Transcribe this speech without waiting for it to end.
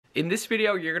In this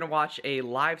video, you're going to watch a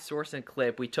live sourcing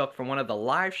clip we took from one of the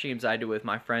live streams I did with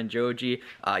my friend Joji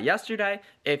yesterday.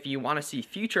 If you want to see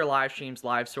future live streams,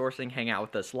 live sourcing, hang out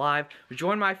with us live,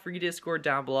 join my free Discord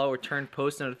down below or turn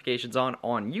post notifications on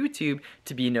YouTube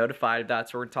to be notified of that.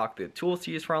 So we're going to talk through the tools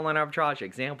to use for online arbitrage,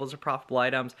 examples of profitable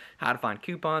items, how to find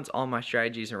coupons, all my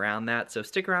strategies around that. So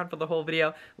stick around for the whole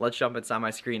video. Let's jump inside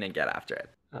my screen and get after it.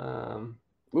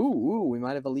 Ooh, we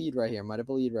might have a lead right here.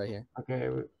 Okay,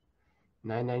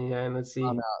 $9.99. Let's see.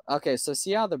 Oh, no. Okay, so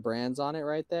see how the brand's on it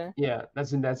right there? Yeah,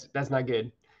 that's not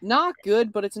good. Not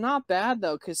good, but it's not bad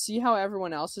though. Cause see how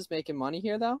everyone else is making money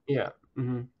here though? Yeah.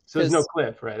 So there's no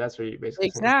cliff, right? That's what you basically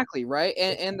exactly saying. Right.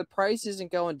 And the price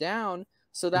isn't going down,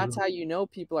 so that's how you know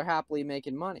people are happily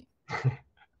making money.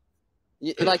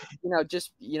 Like,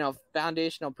 just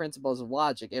foundational principles of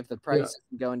logic. If the price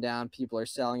isn't going down, people are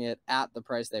selling it at the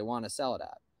price they want to sell it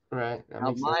at. Right.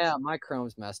 My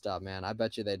Chrome's messed up, man. I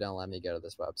bet you they don't let me go to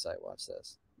this website. Watch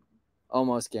this.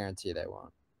 Almost guarantee they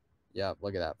won't. Yep,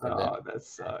 look at that. Oh, that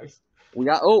sucks. We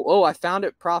got I found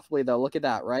it profitably though. Look at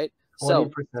that, right? So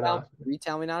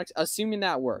retail me not assuming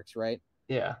that works, right?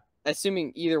 Yeah.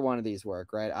 Assuming either one of these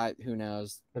work, right? Who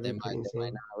knows? They might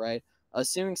not, right?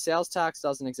 Assuming sales tax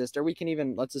doesn't exist, or we can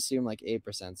even let's assume like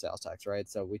 8% sales tax, right?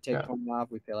 So we take 20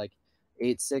 off, we pay like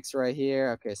 8.6 right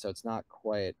here. Okay, so it's not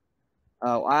quite.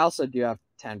 Oh, I also do have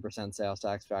 10% sales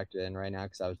tax factored in right now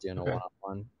because I was doing a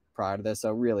one-on-one prior to this.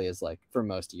 So it really is like for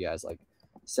most of you guys like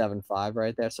 7.5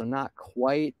 right there. So not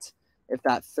quite. If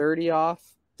that 30 off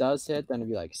does hit, then it'd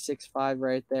be like 6.5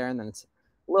 right there, and then it's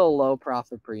a little low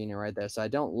profit per unit right there. So I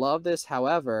don't love this.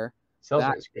 However, sales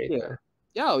is great there.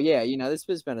 Oh yeah, this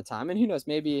has been a time, and who knows,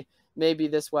 maybe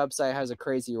this website has a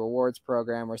crazy rewards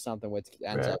program or something which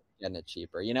ends up getting it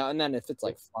cheaper, and then if it's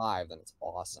like 5, then it's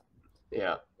awesome.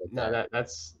 Yeah, no,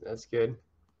 that's good.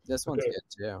 This one's good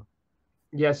too.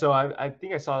 Yeah, so I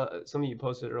think I saw something you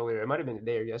posted earlier. It might have been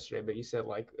today or yesterday, but you said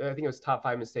like I think it was top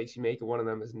 5 mistakes you make, and one of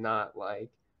them is not like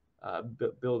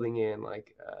building in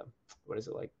like what is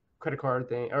it, like credit card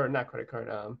thing, or not credit card.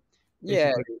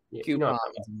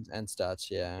 Coupons and such.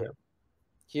 Yeah.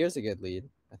 Here's a good lead,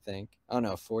 I think. Oh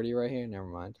no, 40 right here. Never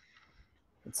mind.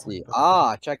 Let's see.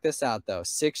 Check this out though.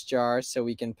 6 jars, so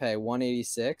we can pay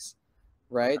 186.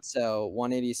 Right, so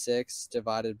 186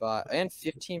 divided by, and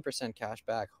 15% cash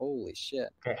back. Holy shit.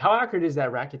 Okay, how accurate is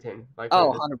that Rakuten? Like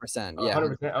 100%. Yeah,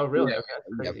 100%. Oh, really? Okay,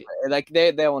 that's crazy. Like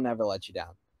they will never let you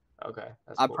down. Okay,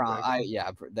 that's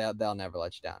cool. They'll never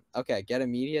let you down. Okay, get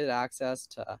immediate access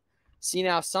to. See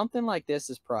now, something like this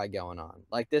is probably going on.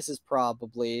 Like this is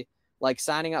probably like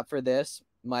signing up for this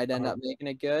might end up making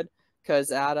it good,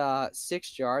 because at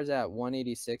 6 jars at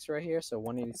 186 right here, so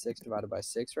 186 divided by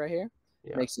 6 right here.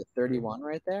 Makes it 31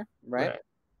 right there, right?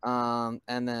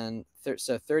 And then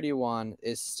so 31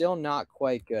 is still not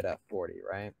quite good at 40,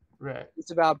 right? Right. It's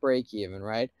about break even,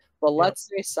 right? But let's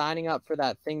say signing up for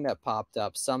that thing that popped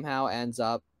up somehow ends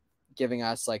up giving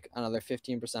us like another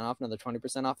 15% off, another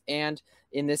 20% off, and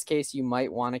in this case you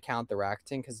might want to count the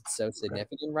Rakuten because it's so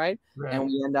significant, right? And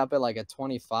we end up at like a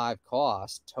 25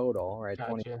 cost total, right?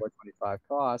 24, 25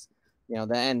 cost.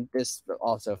 Then this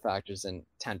also factors in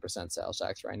 10% sales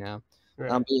tax right now.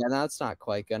 Yeah, that's not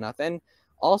quite good enough. And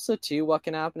also too, what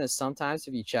can happen is sometimes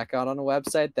if you check out on a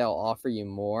website, they'll offer you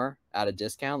more at a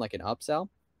discount, like an upsell,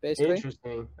 basically.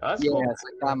 Interesting. That's cool. Like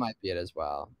that might be it as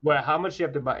well. Well, how much do you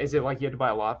have to buy? Is it like you have to buy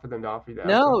a lot for them to offer you that?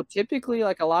 No, typically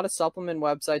like a lot of supplement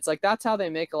websites, like that's how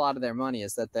they make a lot of their money,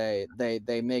 is that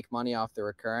they make money off the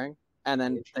recurring, and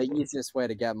then the easiest way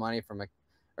to get money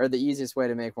the easiest way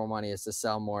to make more money is to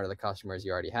sell more to the customers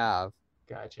you already have.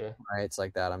 Gotcha. Right, it's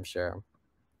like that, I'm sure.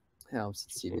 Helps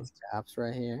to see these gaps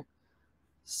right here.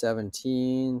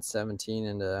 17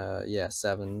 and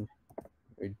 7,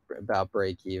 about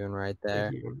break even right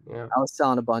there. Yeah. I was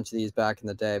selling a bunch of these back in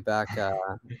the day, back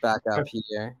up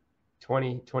here.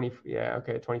 20, yeah,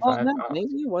 okay, 25. Oh, no,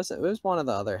 maybe it wasn't. It was one of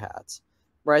the other hats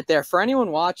right there. For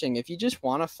anyone watching, if you just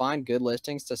want to find good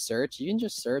listings to search, you can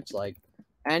just search like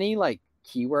any like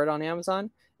keyword on Amazon,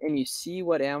 and you see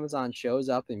what Amazon shows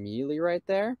up immediately right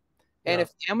there. And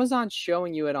if Amazon's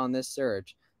showing you it on this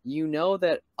search, you know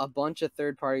that a bunch of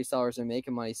third-party sellers are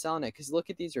making money selling it, because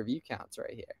look at these review counts right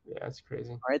here. Yeah, that's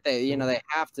crazy. Right? They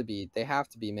have to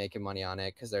be making money on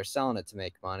it because they're selling it to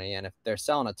make money. And if they're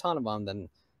selling a ton of them, then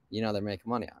they're making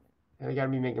money on it. Yeah, they got to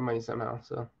be making money somehow.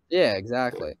 So yeah,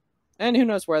 exactly. And who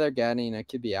knows where they're getting? It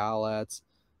could be outlets,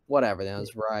 whatever.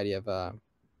 There's a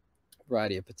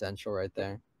variety of potential right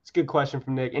there. It's a good question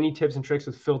from Nick. Any tips and tricks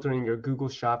with filtering your Google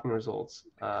shopping results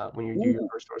when you do your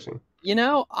first sourcing?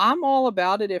 I'm all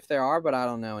about it if there are, but I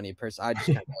don't know any person. I just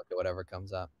kind of look at whatever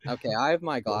comes up. Okay, I have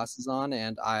my glasses on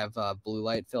and I have a blue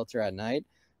light filter at night.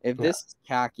 If this is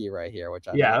khaki right here, which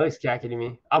I yeah, think, it looks khaki to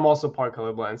me. I'm also part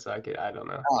colorblind, so I don't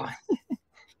know. oh,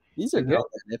 these are good.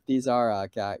 If these are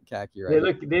khaki right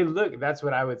here. They look. That's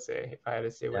what I would say if I had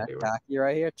to say what they were. Khaki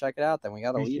right here. Check it out. Then we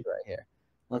got a lead right here.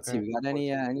 Let's see. Okay. We got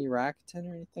any Rakuten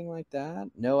or anything like that?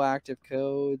 No active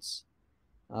codes.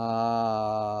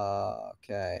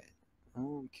 Okay.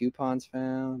 Coupons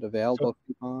found. Available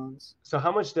coupons. So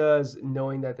how much does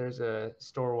knowing that there's a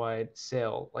store-wide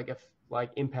sale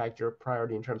impact your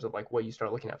priority in terms of like what you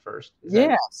start looking at first?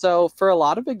 So for a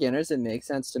lot of beginners, it makes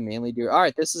sense to mainly do. All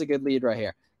right, this is a good lead right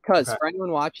here. Because for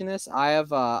anyone watching this, I have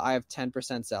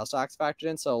 10% sales tax factored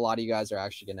in, so a lot of you guys are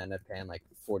actually gonna end up paying like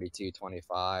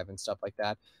 $42.25 and stuff like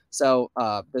that. So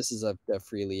this is a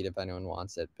free lead if anyone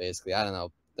wants it. Basically, I don't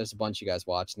know. There's a bunch of you guys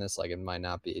watching this, like it might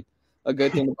not be a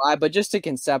good thing to buy, but just to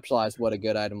conceptualize what a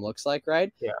good item looks like,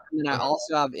 right? Yeah. And then I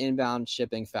also have inbound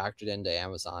shipping factored into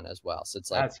Amazon as well. So it's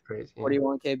like that's crazy.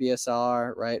 41K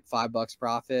BSR, right? $5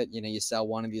 profit. You sell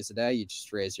one of these a day, you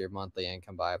just raise your monthly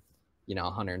income by,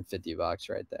 $150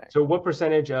 right there. So what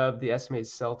percentage of the estimated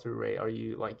sell-through rate are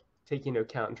you like taking into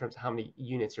account in terms of how many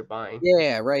units you're buying?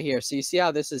 Yeah, right here. So you see how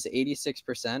this is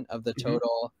 86% of the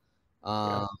total.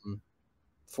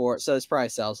 So this probably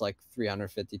sells like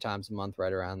 350 times a month,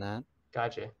 right around that.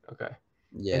 Gotcha. Okay.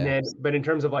 Yeah. And then, but in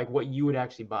terms of like what you would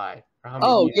actually buy, or how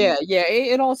many?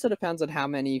 It also depends on how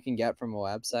many you can get from a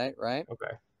website, right?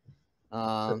 Okay.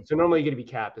 So normally you're gonna be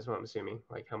capped, is what I'm assuming.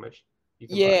 Like how much you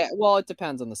can buy. Well, it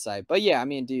depends on the site, but yeah, I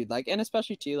mean, dude, like, and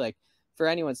especially too, like, for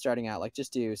anyone starting out, like,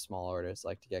 just do small orders,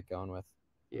 like, to get going with.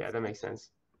 Yeah, that makes sense.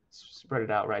 Spread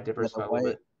it out, right? Diversify a little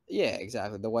bit. Yeah,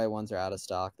 exactly. The white ones are out of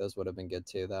stock. Those would have been good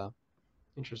too, though.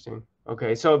 Interesting.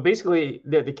 Okay, so basically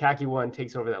the khaki one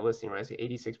takes over that listing, right? So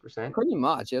 86%. Pretty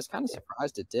much. I was kind of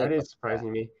surprised it did. That is surprising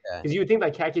to me, because you would think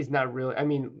like khaki is not really. I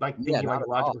mean, like thinking like a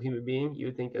logical human being, you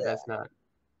would think that that's not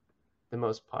the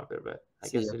most popular, but I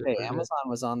guess it is. Amazon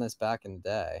was on this back in the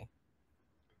day.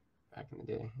 Back in the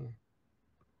day, yeah.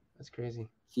 That's crazy.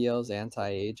 Kiehl's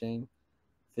anti-aging,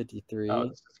 53. Oh,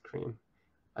 this is cream.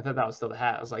 I thought that was still the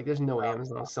hat. I was like, "There's no way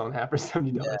Amazon selling hat for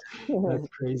 $70." That's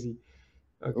crazy.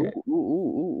 Okay.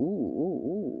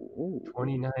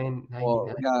 $29.99. Well,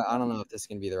 I don't know if this is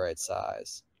gonna be the right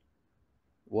size.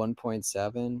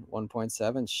 1.7,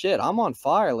 1.7. Shit, I'm on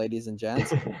fire, ladies and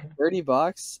gents.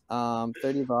 $30.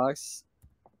 $30.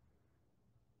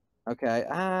 Okay.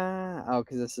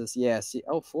 Because this is see.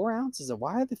 4 ounces.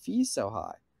 Why are the fees so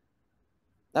high?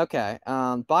 Okay.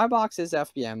 Buy box is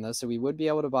FBM though, so we would be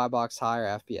able to buy box higher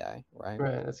FBA, right?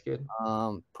 Right, that's good.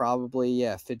 Probably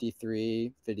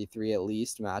 53 at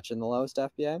least, matching the lowest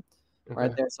FBA.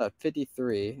 Right there, so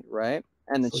 53, right?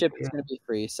 And the shipping is going to be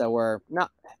free, so we're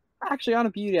not actually on a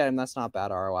beauty item. That's not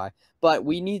bad ROI, but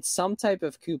we need some type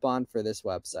of coupon for this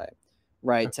website,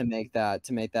 right? To make that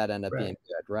end up being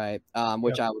good, right?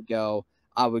 Which I would Google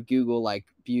like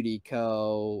Beauty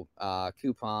Co.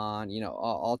 Coupon,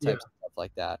 all types of stuff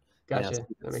like that. Gotcha.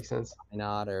 That makes sense.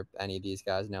 Not or any of these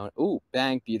guys know. Ooh,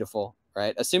 bang, beautiful,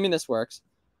 right? Assuming this works,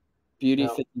 beauty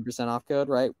 15% off code,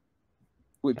 right?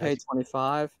 We paid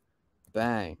 25.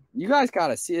 Bang! You guys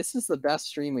gotta see. This is the best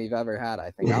stream we've ever had.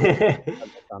 I think.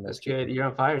 That's good. You're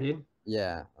on fire, dude.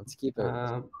 Yeah, let's keep it.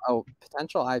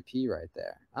 Potential IP right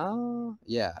there.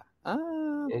 Yeah.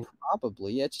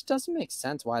 Probably. It just doesn't make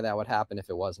sense why that would happen if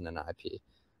it wasn't an IP.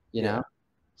 You know.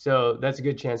 So that's a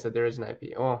good chance that there is an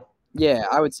IP. Oh. Yeah,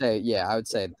 I would say. Yeah, I would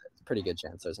say it's a pretty good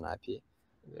chance there's an IP.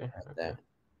 There.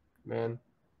 Man.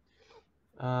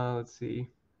 Let's see.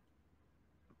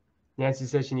 Nancy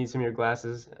says she needs some of your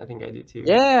glasses. I think I do too.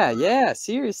 Yeah.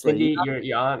 Seriously. Cindy,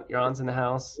 your aunt's in the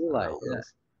house.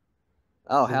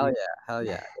 Oh, hell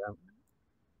yeah.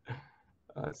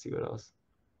 Let's see what else.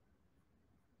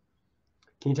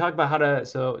 Can you talk about how to?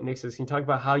 So Nick says, can you talk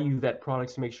about how you vet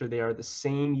products to make sure they are the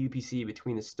same UPC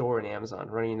between the store and Amazon?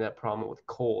 Running into that problem with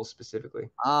Kohl's specifically.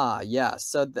 Yeah.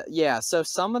 So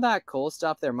some of that Kohl's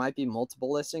stuff, there might be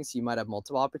multiple listings, so you might have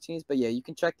multiple opportunities. But yeah, you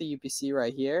can check the UPC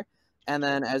right here. And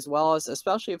then as well as,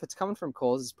 especially if it's coming from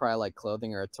Kohl's, it's probably like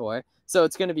clothing or a toy. So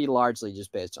it's going to be largely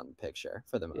just based on the picture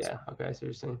for the most part. Okay, I see what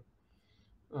you're saying.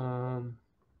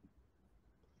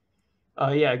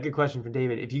 Yeah, good question for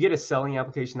David. If you get a selling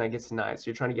application that gets denied, so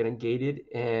you're trying to get ungated,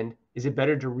 and is it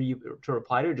better to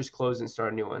reply to or just close and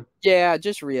start a new one? Yeah,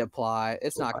 just reapply.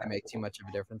 It's not going to make too much of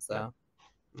a difference though.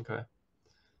 Okay.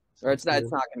 Or it's not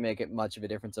going to make it much of a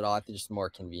difference at all. I think it's just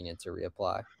more convenient to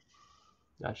reapply.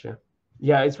 Gotcha.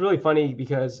 Yeah, it's really funny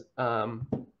because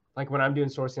like when I'm doing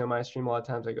sourcing on my stream, a lot of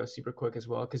times I go super quick as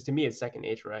well, because to me it's second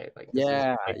nature, right? Like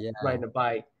riding a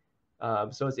bike.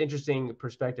 So it's interesting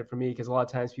perspective for me, because a lot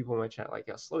of times people in my chat like,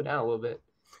 slow down a little bit.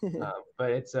 But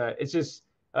it's just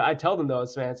I tell them though,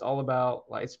 man, it's all about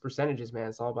like it's percentages, man.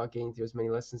 It's all about getting through as many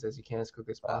listings as you can as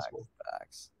quickly as possible.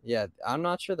 Facts. Yeah, I'm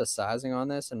not sure the sizing on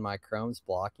this, and my Chrome's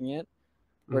blocking it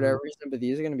for whatever reason, but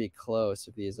these are going to be close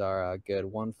if these are good.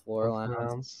 One floor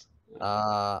allowance.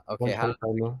 Okay.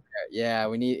 Yeah,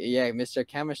 we need. Yeah, Mr.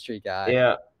 Chemistry guy.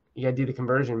 Yeah, you gotta do the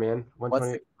conversion, man.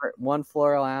 120. What's one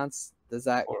floor allowance? Does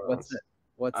that? What's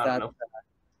I that? don't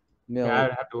know. Yeah,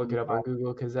 I'd have to look it up on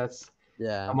Google because that's.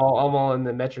 Yeah. I'm all in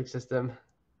the metric system.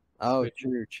 Oh,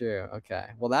 true. Okay.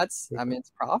 Well, that's. I mean, it's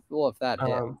profitable if that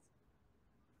hits.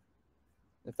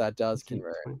 If that does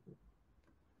convert.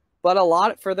 But a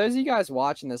lot for those of you guys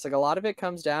watching this, like a lot of it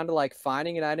comes down to like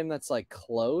finding an item that's like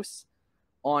close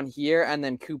on here and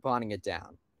then couponing it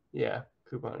down. Yeah,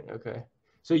 couponing. Okay.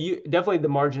 So you definitely the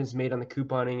margins made on the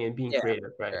couponing and being creative,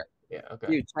 right? Sure. Yeah. Okay.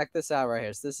 Dude, check this out right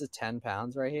here. So this is 10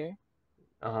 pounds right here.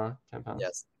 10 pounds.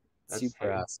 Yes. That's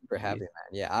super heavy, man.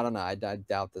 Yeah, I don't know. I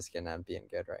doubt this can end up being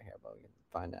good right here, but we can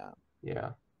find out.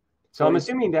 Yeah. So I'm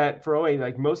assuming that for OA,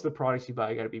 like most of the products you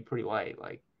buy got to be pretty light,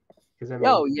 like.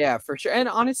 Oh yeah, for sure. And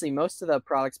honestly, most of the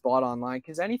products bought online,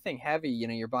 because anything heavy,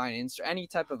 you're buying any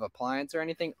type of appliance or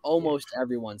anything, almost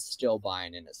everyone's still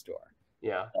buying in a store.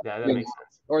 Yeah, that makes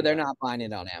sense. Or they're not buying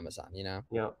it on Amazon, Yeah,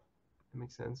 that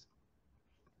makes sense.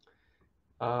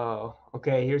 Oh,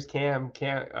 okay. Here's Cam.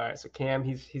 All right, so Cam,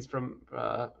 he's from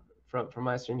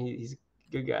my stream. He's a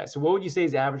good guy. So what would you say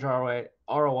is average ROI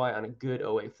on a good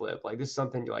OA flip? Like this is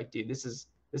something you're like, dude, this is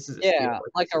a steal.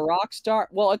 Like a rock star.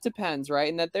 Well, it depends, right?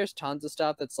 And that there's tons of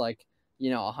stuff that's like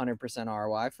 100%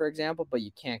 ROI, for example, but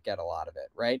you can't get a lot of it,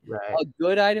 right? A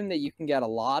good item that you can get a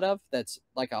lot of, that's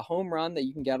like a home run that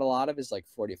you can get a lot of, is like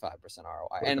 45%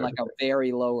 ROI, and like a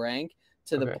very low rank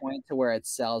to the point to where it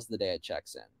sells the day it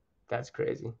checks in. That's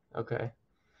crazy. Okay.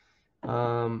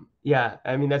 Yeah,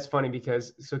 I mean that's funny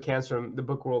because Cam's from the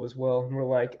book world as well, and we're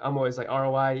like, I'm always like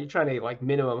ROI, you're trying to like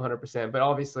minimum 100%, but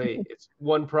obviously it's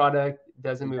one product,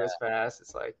 doesn't move as fast,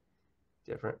 it's like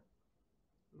different.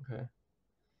 Okay,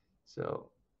 so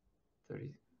 30,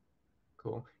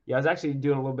 cool. Yeah, I was actually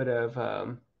doing a little bit of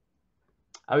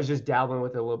I was just dabbling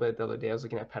with it a little bit the other day. I was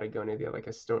looking at Patagonia. They have like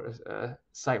a store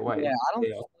site-wide. Yeah, I don't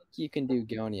think you can do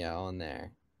Gonia on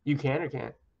there. You can or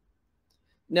can't?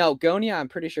 No, Gonia, I'm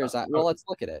pretty sure is that. Well, let's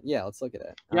look at it. Yeah, let's look at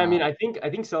it. Yeah, I mean, I think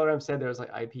Celeram said there was like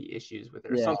IP issues with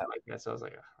it or something like that. So I was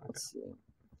like, oh, okay. Let's see.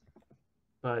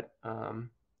 But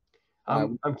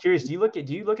I'm curious. Do you look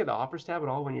at the offers tab at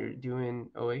all when you're doing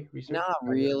OA research? Not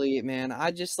really, man.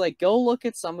 I just like go look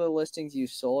at some of the listings you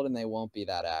sold, and they won't be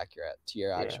that accurate to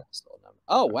your actual sold number.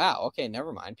 Oh wow. Okay,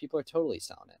 never mind. People are totally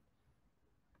selling it.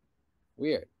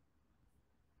 Weird.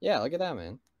 Yeah, look at that,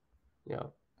 man. Yeah.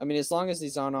 I mean, as long as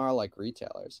these aren't all like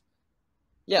retailers.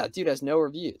 Yeah, dude has no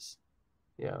reviews.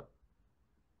 Yeah.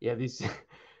 Yeah, these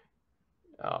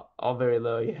all very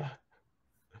low, yeah.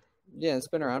 Yeah, it's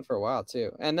been around for a while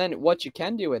too. And then what you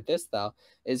can do with this though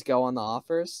is go on the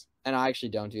offers, and I actually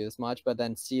don't do this much, but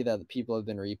then see that the people have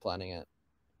been replanning it.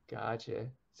 Gotcha.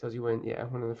 So you went,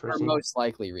 one of the first. Or most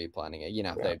likely replanning it.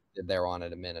 If they're on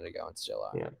it a minute ago and still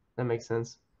are. Yeah, that makes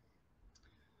sense.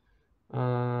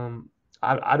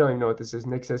 I don't even know what this is.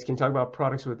 Nick says, can you talk about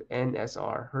products with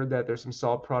NSR? Heard that there's some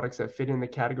solid products that fit in the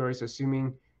category, so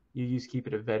assuming you use keep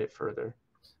it to vet it further.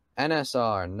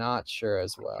 NSR, not sure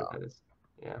as well.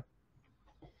 Yeah.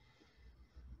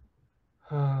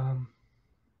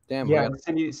 Damn. Yeah,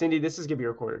 Cindy, this is gonna be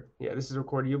recorded. Yeah, this is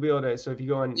recorded. You'll be able to. So if you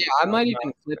go on. Yeah, I might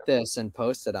even clip this and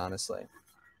post it. Honestly.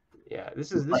 Yeah,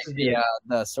 this is the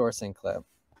sourcing clip.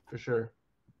 For sure.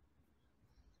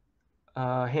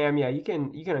 Ham, yeah, you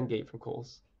can ungate from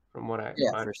Kohl's, from what I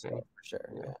understand. For sure.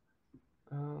 Yeah.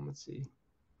 Let's see.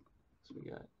 So we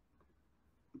got.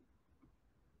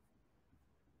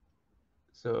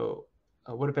 So,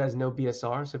 what if it has no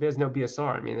BSR? So if it has no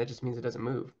BSR, I mean that just means it doesn't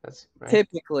move. That's right.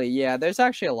 Typically, yeah. There's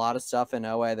actually a lot of stuff in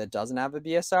OA that doesn't have a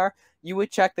BSR. You would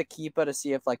check the Keepa to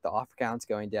see if like the offer count's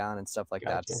going down and stuff like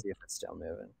that to see if it's still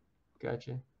moving.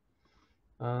 Gotcha.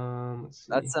 Let's see.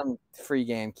 That's some free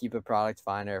game. Keep a product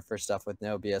finder for stuff with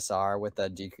no BSR with a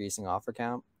decreasing offer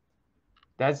count.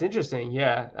 That's interesting.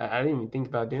 Yeah, I didn't even think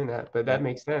about doing that, but that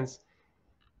makes sense.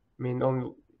 I mean, the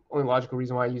only logical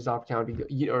reason why I use offer count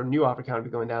or new offer count to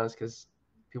be going down is because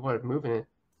people are moving it.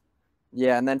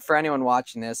 Yeah, and then for anyone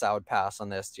watching this, I would pass on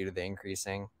this due to the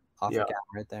increasing offer count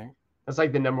right there. That's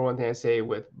like the number one thing I say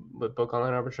with book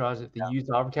online arbitrage. If the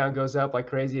used offer count goes up like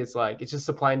crazy, it's like it's just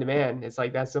supply and demand. It's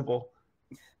like that simple.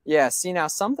 Yeah, see now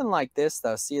something like this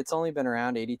though, it's only been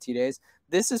around 82 days.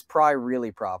 This is probably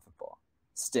really profitable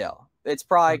still. It's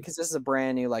probably because this is a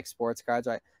brand new like sports cards,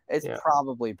 right? It's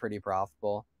probably pretty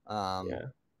profitable.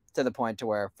 To the point to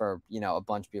where for a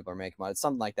bunch of people are making money. It's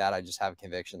something like that. I just have a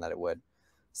conviction that it would.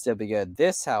 Still be good.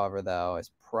 This, however, though,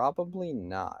 is probably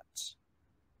not.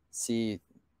 See,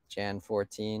 Jan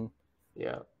 14.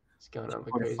 Yeah, it's going on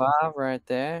like crazy. 45 right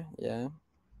there. Yeah.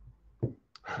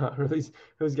 Really?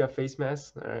 Who's got face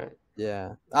masks? All right.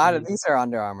 Yeah. These are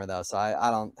Under Armour though, so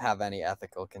I don't have any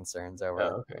ethical concerns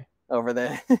over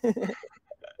there.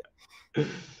 I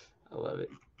love it.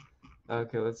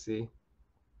 Okay, let's see.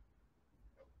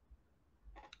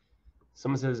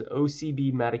 Someone says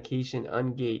OCB medication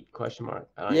ungate ?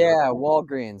 Yeah,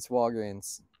 Walgreens.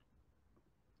 Walgreens.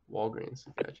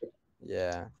 Gotcha.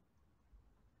 Yeah.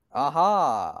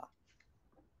 Aha.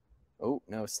 Oh,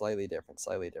 no, slightly different.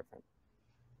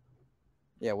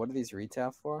 Yeah, what are these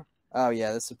retail for? Oh,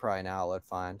 yeah, this is probably an outlet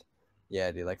find.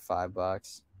 Yeah, dude, like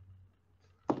 $5.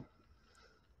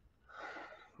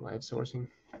 Live sourcing.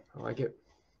 I like it.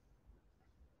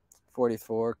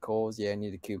 44 Kohl's. Yeah, I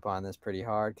need to coupon this pretty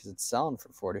hard because it's selling for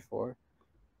 44.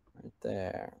 Right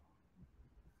there.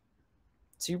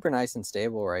 Super nice and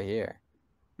stable right here.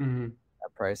 Mm-hmm.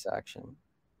 That price action.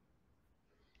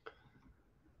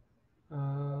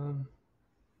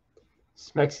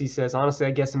 Smexy says, honestly,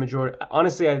 I guess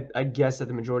I guess that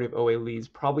the majority of OA leads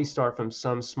probably start from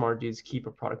some smart dudes keep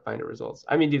a product finder results.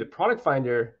 I mean, dude, the product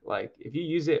finder, like if you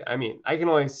use it, I mean, I can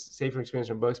only say from experience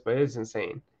from books, but it's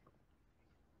insane.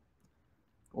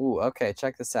 Ooh, okay,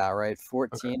 check this out, right?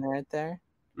 14 right there.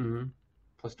 Mm-hmm.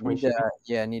 Plus 20.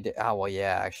 Oh, well,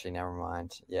 yeah, actually, never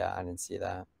mind. Yeah, I didn't see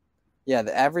that. Yeah,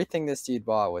 everything this dude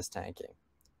bought was tanking.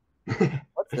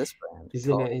 What's this brand? He's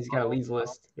got a leads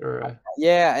list.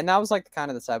 Yeah, and that was like kind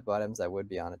of the type of items that would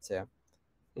be on it too.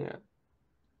 Yeah.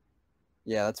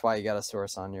 Yeah, that's why you got to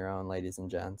source on your own, ladies and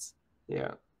gents.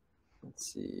 Yeah. Let's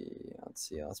see.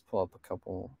 Let's pull up a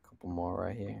couple more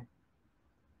right here.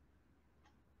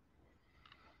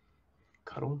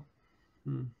 Cuddle.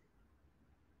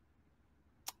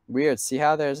 Weird. See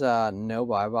how there's no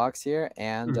buy box here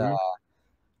and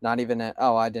not even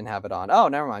I didn't have it on. Oh,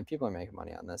 never mind. People are making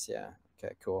money on this. Yeah.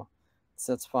 Okay, cool.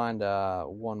 So let's find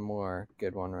one more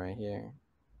good one right here.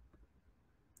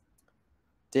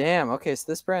 Damn. Okay,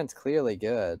 so this brand's clearly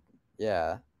good.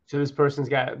 Yeah. So this person's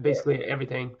got basically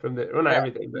everything from not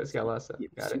everything, but it's got a lot of stuff.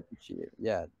 Got it. Cheap.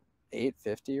 Yeah.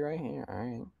 $850 right here. All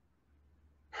right.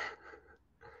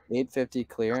 $850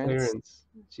 clearance.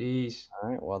 Jeez. All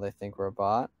right. Well, they think we're a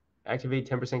bot. Activate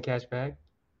 10% cash back.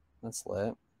 That's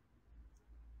lit.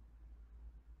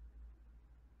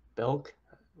 Belk.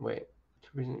 Wait.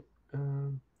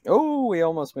 Oh, we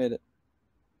almost made it.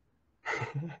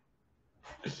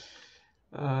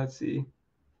 Let's see.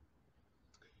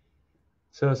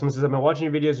 So someone says, I've been watching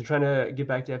your videos and trying to get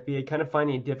back to FBA, kind of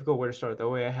finding it difficult where to start. The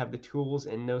way I have the tools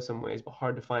and know some ways, but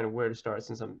hard to find where to start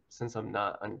since I'm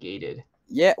not ungated.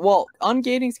 Yeah, well,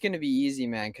 ungating's going to be easy,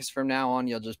 man, because from now on,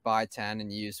 you'll just buy 10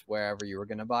 and use wherever you were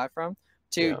going to buy from.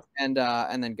 And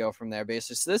then go from there,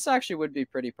 basically. So this actually would be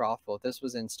pretty profitable. If this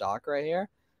was in stock right here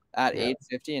at $850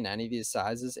 in any of these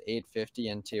sizes, $850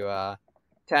 into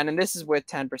 10, and this is with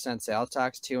 10% sales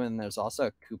tax too, and there's also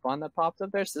a coupon that popped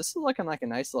up there. So this is looking like a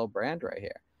nice little brand right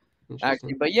here.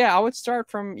 Actually, but yeah, I would start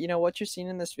from what you're seeing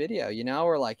in this video,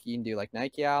 or like you can do like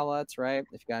Nike outlets, right?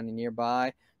 If you got any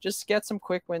nearby, just get some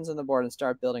quick wins on the board and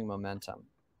start building momentum.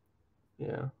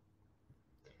 Yeah.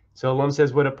 So Lum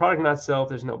says, would a product not sell if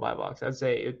there's no buy box? I'd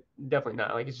say it definitely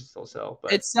not. Like it should still sell,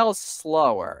 but it sells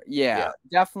slower. Yeah,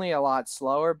 definitely a lot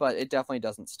slower, but it definitely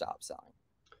doesn't stop selling.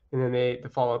 And then the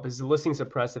follow-up is the listing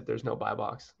suppressed if there's no buy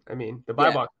box. I mean, the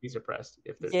buy box would be suppressed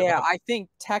if there's no buy box. I think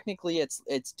technically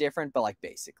it's different, but like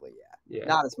basically,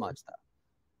 not as much though.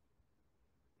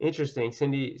 Interesting.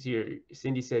 Cindy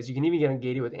says you can even get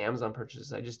ungated with Amazon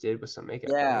purchases. I just did with some makeup.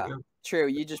 Yeah, true.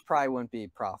 You just probably wouldn't be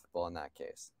profitable in that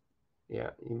case. Yeah,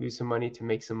 you can lose some money to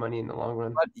make some money in the long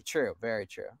run. But true, very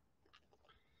true.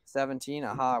 17.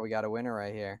 Aha, we got a winner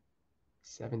right here.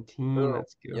 17.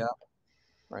 Let's go. Yep.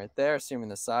 Right there, assuming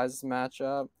the sizes match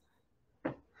up.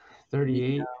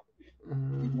 38.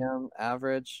 Medium,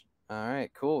 average. All right,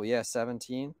 cool. Yeah,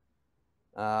 17.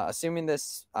 Assuming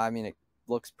this, I mean, it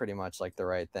looks pretty much like the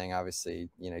right thing. Obviously,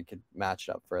 you could match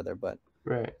it up further, but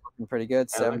looking pretty good.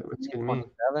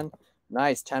 7.7.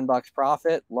 Nice, $10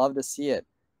 profit. Love to see it.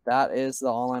 That is the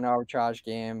online arbitrage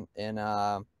game in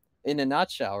a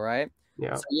nutshell, right?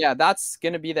 Yeah. So yeah, that's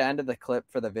going to be the end of the clip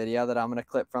for the video that I'm going to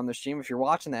clip from the stream. If you're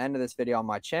watching the end of this video on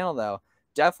my channel, though,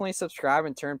 definitely subscribe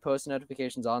and turn post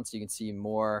notifications on so you can see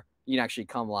more. You can actually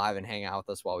come live and hang out with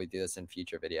us while we do this in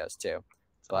future videos too.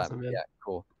 But awesome, yeah,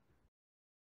 cool.